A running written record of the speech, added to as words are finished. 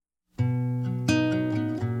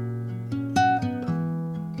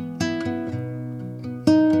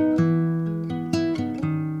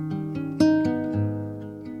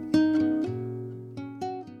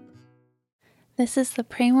This is the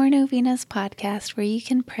Pray More Novenas podcast where you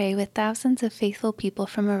can pray with thousands of faithful people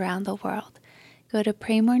from around the world. Go to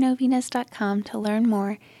praymorenovenas.com to learn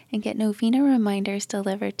more and get novena reminders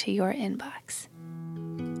delivered to your inbox.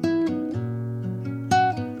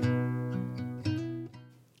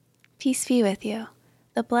 Peace be with you.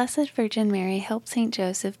 The Blessed Virgin Mary helped St.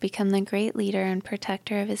 Joseph become the great leader and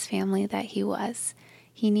protector of his family that he was.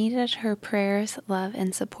 He needed her prayers, love,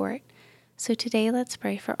 and support. So today let's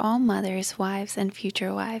pray for all mothers, wives, and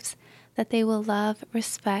future wives, that they will love,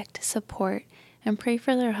 respect, support, and pray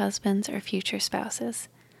for their husbands or future spouses.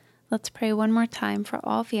 Let's pray one more time for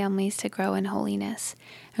all families to grow in holiness,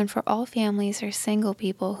 and for all families or single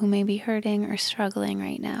people who may be hurting or struggling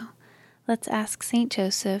right now. Let's ask St.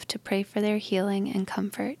 Joseph to pray for their healing and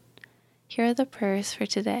comfort. Here are the prayers for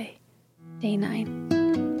today, Day 9.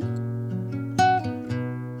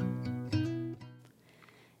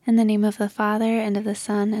 In the name of the Father, and of the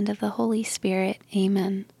Son, and of the Holy Spirit.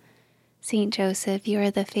 Amen. Saint Joseph, you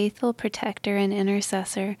are the faithful protector and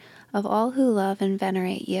intercessor of all who love and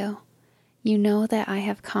venerate you. You know that I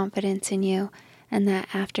have confidence in you, and that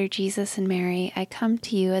after Jesus and Mary, I come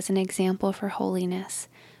to you as an example for holiness,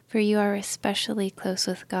 for you are especially close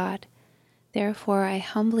with God. Therefore, I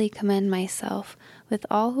humbly commend myself with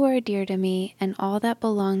all who are dear to me and all that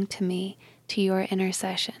belong to me to your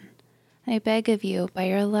intercession. I beg of you, by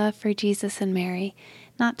your love for Jesus and Mary,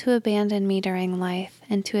 not to abandon me during life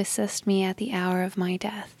and to assist me at the hour of my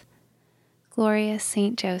death. Glorious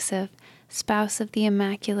Saint Joseph, spouse of the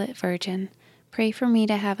Immaculate Virgin, pray for me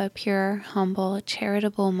to have a pure, humble,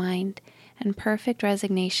 charitable mind and perfect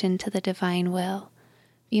resignation to the divine will.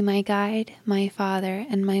 Be my guide, my father,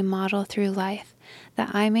 and my model through life,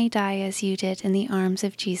 that I may die as you did in the arms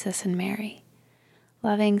of Jesus and Mary.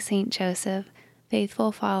 Loving Saint Joseph,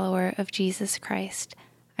 faithful follower of Jesus Christ,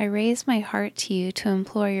 I raise my heart to you to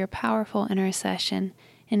implore your powerful intercession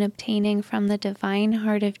in obtaining from the divine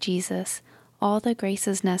heart of Jesus all the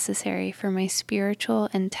graces necessary for my spiritual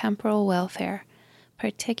and temporal welfare,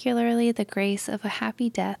 particularly the grace of a happy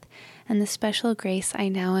death and the special grace I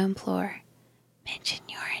now implore. Mention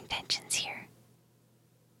your intentions here.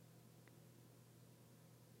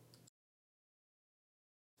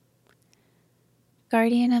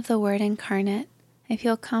 Guardian of the Word incarnate, I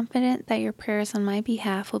feel confident that your prayers on my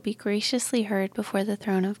behalf will be graciously heard before the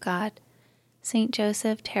throne of God. Saint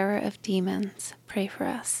Joseph, terror of demons, pray for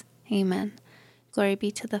us. Amen. Glory be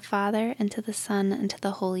to the Father, and to the Son, and to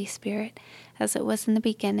the Holy Spirit, as it was in the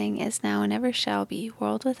beginning, is now, and ever shall be,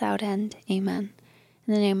 world without end. Amen.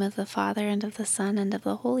 In the name of the Father, and of the Son, and of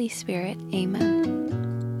the Holy Spirit. Amen.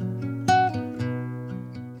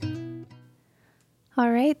 All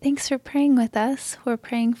right, thanks for praying with us. We're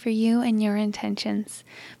praying for you and your intentions.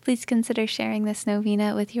 Please consider sharing this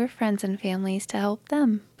novena with your friends and families to help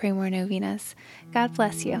them pray more novenas. God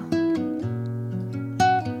bless you.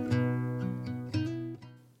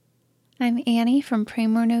 I'm Annie from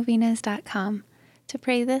praymorenovenas.com. To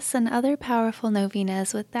pray this and other powerful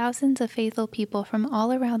novenas with thousands of faithful people from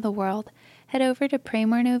all around the world, head over to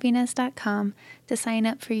praymorenovenas.com to sign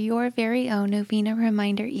up for your very own novena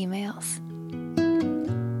reminder emails.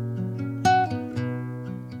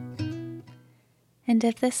 And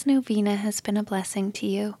if this novena has been a blessing to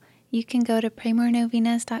you, you can go to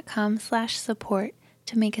praymorenovenas.com/support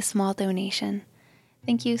to make a small donation.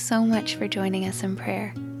 Thank you so much for joining us in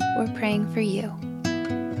prayer. We're praying for you.